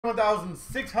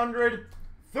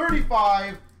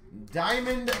1,635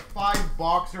 Diamond 5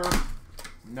 Boxer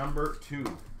number 2.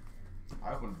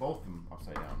 I opened both of them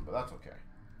upside down, but that's okay.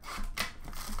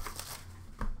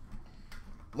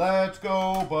 Let's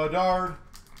go, Bedard.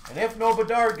 And if no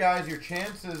Bedard, guys, your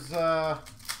chances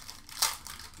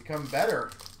become better.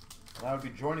 And I would be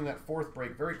joining that fourth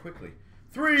break very quickly.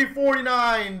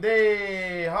 349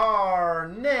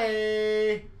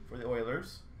 Desharnais for the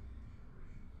Oilers.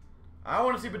 I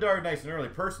want to see Bedard nice and early,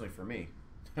 personally, for me.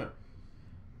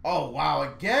 Oh, wow,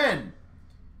 again.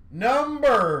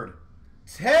 Numbered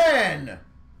 10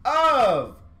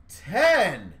 of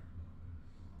 10.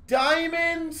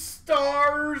 Diamond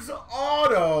Stars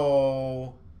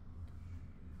Auto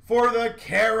for the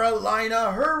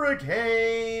Carolina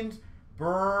Hurricanes,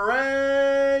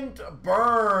 Brent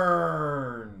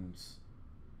Burns.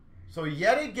 So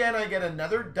yet again, I get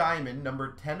another diamond,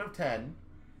 number 10 of 10,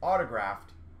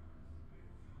 autographed.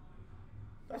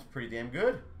 That's pretty damn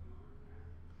good.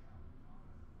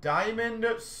 Diamond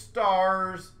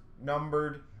Stars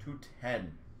numbered to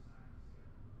 10.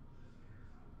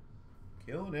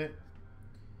 Killing it.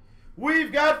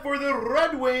 We've got for the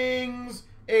Red Wings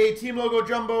a Team Logo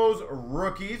Jumbos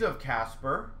rookies of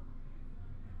Casper.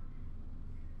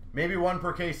 Maybe one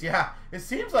per case. Yeah, it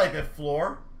seems like a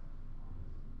floor.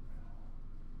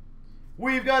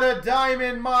 We've got a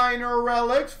Diamond Minor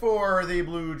Relics for the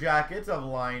Blue Jackets of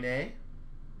Line A.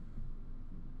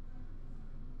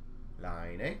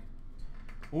 Line A.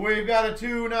 We've got a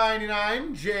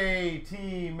 $2.99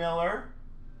 J.T. Miller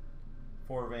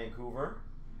for Vancouver.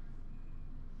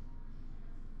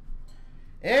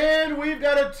 And we've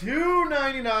got a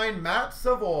 $2.99 Matt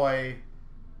Savoy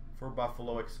for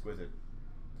Buffalo Exquisite.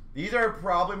 These are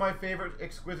probably my favorite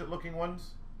exquisite looking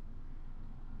ones.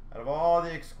 Out of all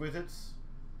the exquisites,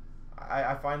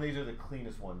 I find these are the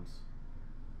cleanest ones.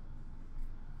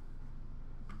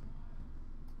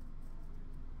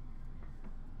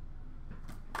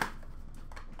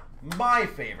 My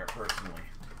favorite, personally.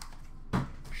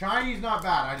 Shiny's not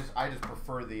bad. I just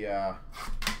prefer the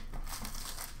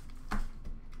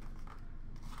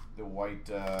white,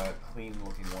 clean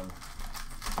looking one.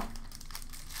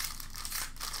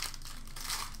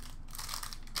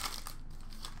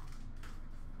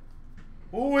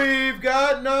 We've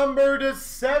got number to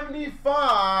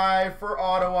 75 for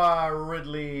Ottawa,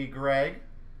 Ridley Gregg.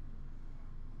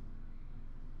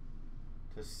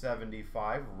 To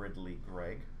 75, Ridley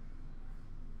Gregg.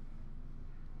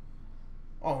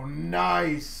 Oh,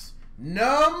 nice.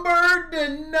 Number to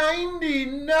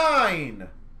 99.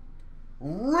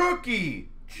 Rookie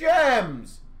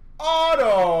Gems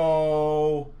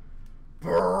Auto.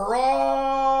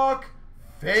 Brock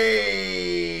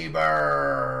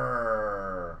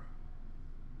Faber.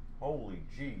 Holy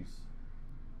jeez.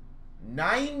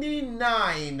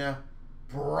 99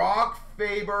 Brock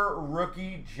Faber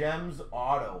Rookie Gems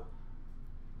Auto.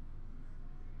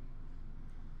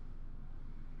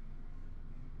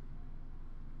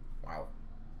 Wow.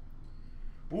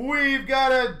 We've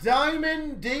got a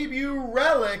Diamond Debut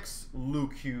Relics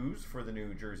Luke Hughes for the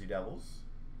New Jersey Devils.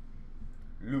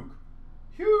 Luke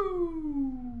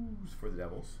Hughes for the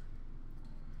Devils.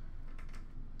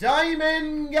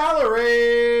 Diamond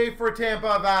Gallery for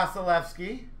Tampa,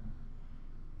 Vasilevsky.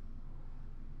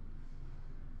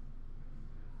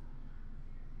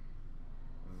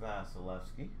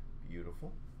 Vasilevsky,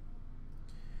 beautiful.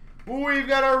 We've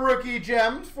got our Rookie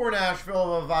Gems for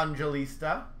Nashville,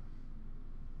 Evangelista.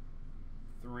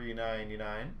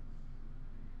 $3.99.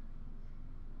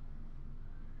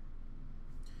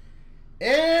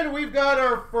 And we've got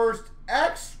our first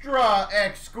extra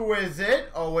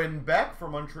exquisite Owen Beck for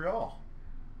Montreal.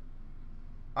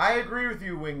 I agree with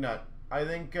you, Wingnut. I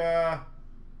think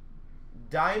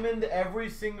Diamond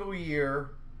every single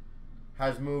year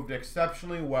has moved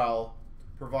exceptionally well.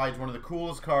 Provides one of the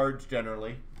coolest cards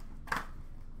generally.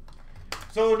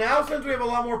 So now, since we have a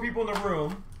lot more people in the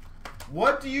room,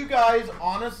 what do you guys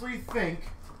honestly think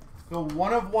the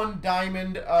 1-of-1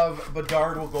 diamond of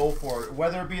Bedard will go for?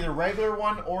 Whether it be the regular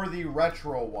one or the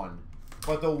retro one.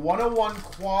 But the 1-of-1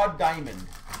 quad diamond.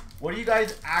 What do you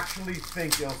guys actually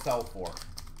think it'll sell for?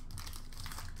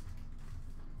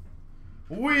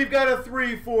 We've got a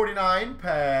 $3.49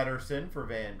 Patterson for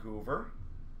Vancouver.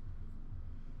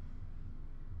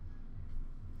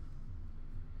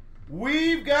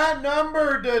 We've got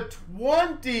number to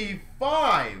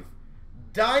 25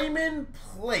 Diamond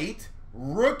Plate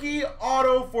Rookie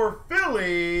Auto for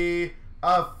Philly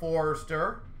of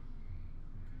Forster.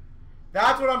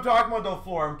 That's what I'm talking about though,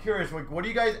 Floor. I'm curious, like, what do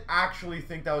you guys actually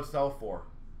think that would sell for?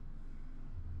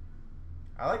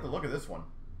 I like the look of this one.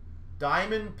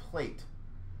 Diamond Plate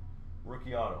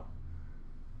rookie auto.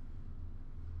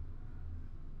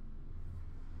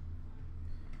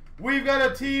 We've got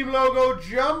a team logo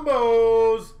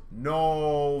jumbos.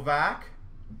 Novak.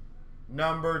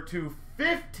 Number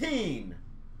 215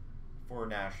 for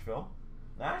Nashville.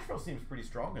 Nashville seems pretty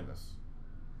strong in this.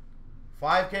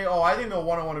 5K. Oh, I think they'll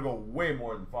want to go way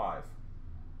more than 5.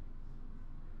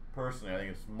 Personally, I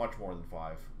think it's much more than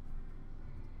 5.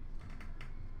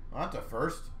 That's a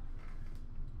first.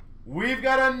 We've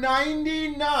got a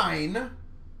 99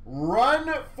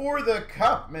 run for the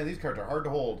cup. Man, these cards are hard to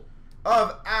hold.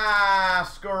 Of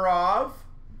Askarov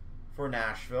for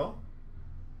Nashville.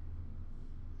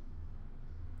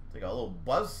 It's like a little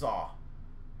buzzsaw.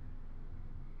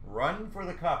 Run for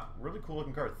the cup. Really cool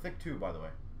looking card. Thick too, by the way.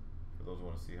 For those who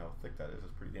want to see how thick that is,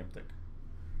 it's pretty damn thick.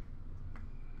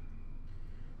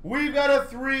 We've got a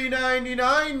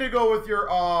 $3.99 to go with your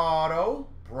auto.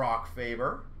 Brock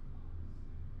Faber.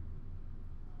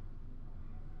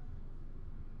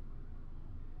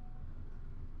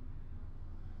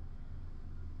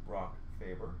 Brock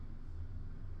Faber.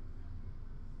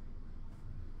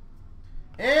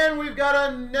 And we've got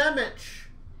a Nemec,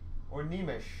 or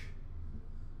Nemish,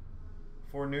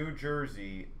 for New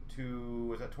Jersey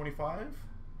to, is that 25?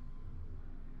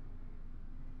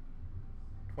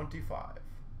 25.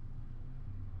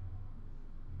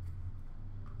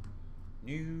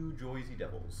 New Jersey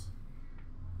Devils.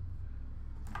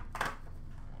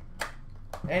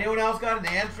 Anyone else got an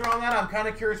answer on that? I'm kind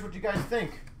of curious what you guys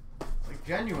think. Like,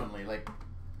 genuinely, like,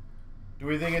 do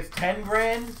we think it's 10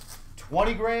 grand,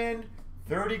 20 grand,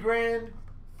 30 grand,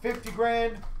 50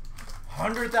 grand,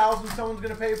 100,000 someone's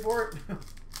going to pay for it?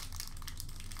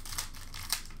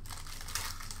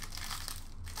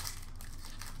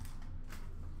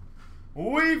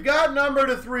 We've got number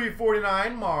to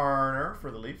 349, Marner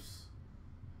for the Leafs.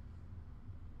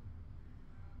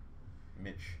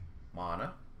 Mitch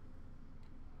Mana.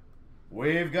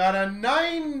 We've got a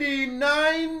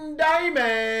 99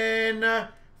 diamond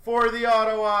for the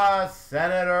Ottawa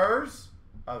Senators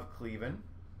of Cleveland.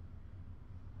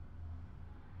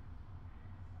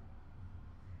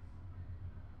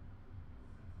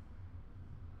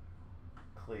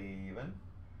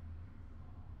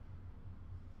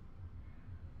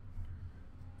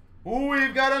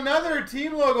 We've got another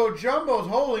team logo jumbos.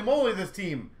 Holy moly, this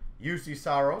team. UC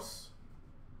Saros.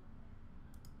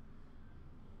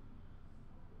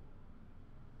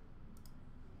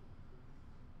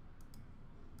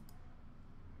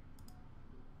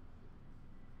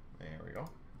 There we go.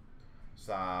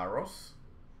 Saros.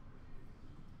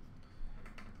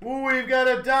 We've got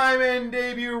a diamond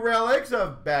debut relics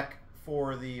of Beck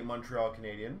for the Montreal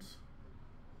Canadiens.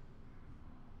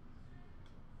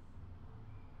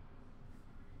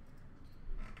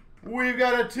 We've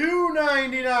got a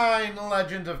 $2.99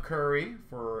 Legends of Curry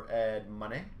for Ed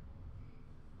Money.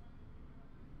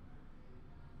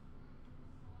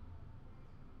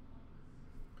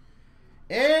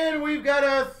 And we've got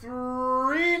a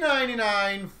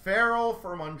 $3.99 Farrell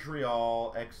for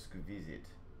Montreal Exquisite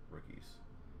rookies.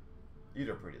 These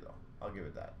are pretty though. I'll give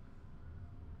it that.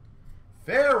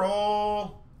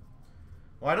 Farrell.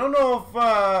 Well, I don't know if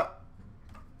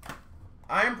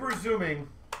I'm presuming.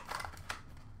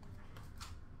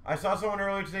 I saw someone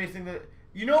earlier today saying that,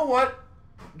 you know what,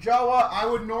 Jawa, I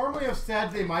would normally have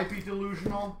said they might be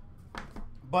delusional,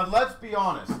 but let's be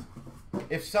honest.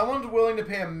 If someone's willing to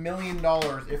pay $1 million,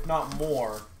 if not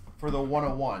more, for the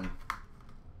 101,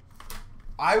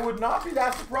 I would not be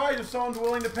that surprised if someone's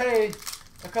willing to pay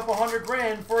a couple $100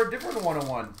 grand for a different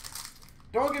 101.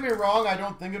 Don't get me wrong, I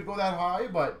don't think it'd go that high,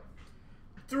 but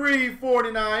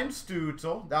 $3.49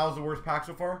 Stutzel. That was the worst pack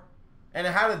so far. And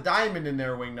it had a diamond in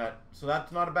there, Wingnut. So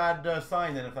that's not a bad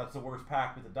sign then if that's the worst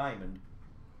pack with a diamond.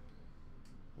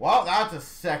 Well, that's a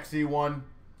sexy one.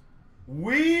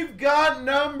 We've got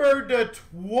number to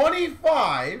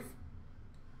 25.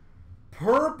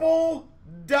 Purple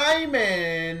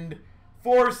diamond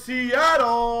for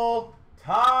Seattle.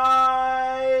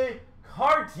 Ty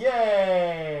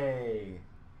Cartier.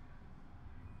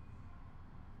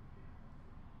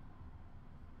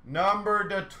 Number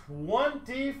to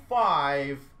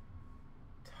 25,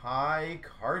 Ty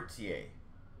Cartier.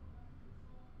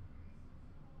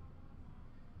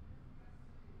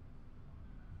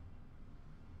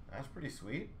 That's pretty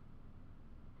sweet.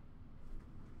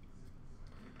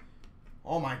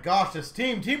 Oh my gosh, this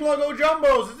team. Team logo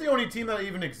jumbos. This is the only team that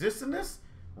even exists in this.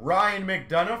 Ryan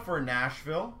McDonough for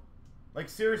Nashville. Like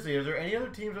seriously, is there any other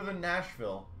teams other than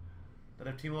Nashville that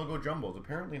have team logo jumbos?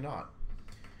 Apparently not.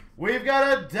 We've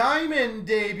got a diamond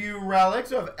debut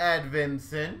relics of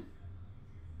Edvinson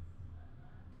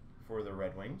for the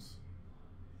Red Wings.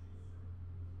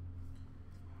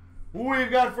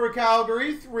 We've got for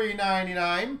Calgary,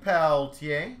 $3.99,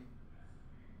 Peltier.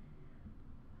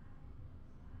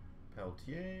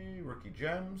 Peltier, rookie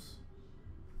gems.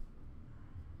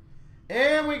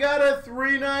 And we got a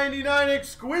 $3.99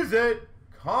 exquisite,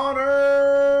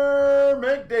 Connor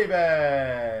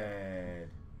McDavid.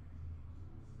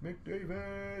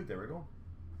 There we go.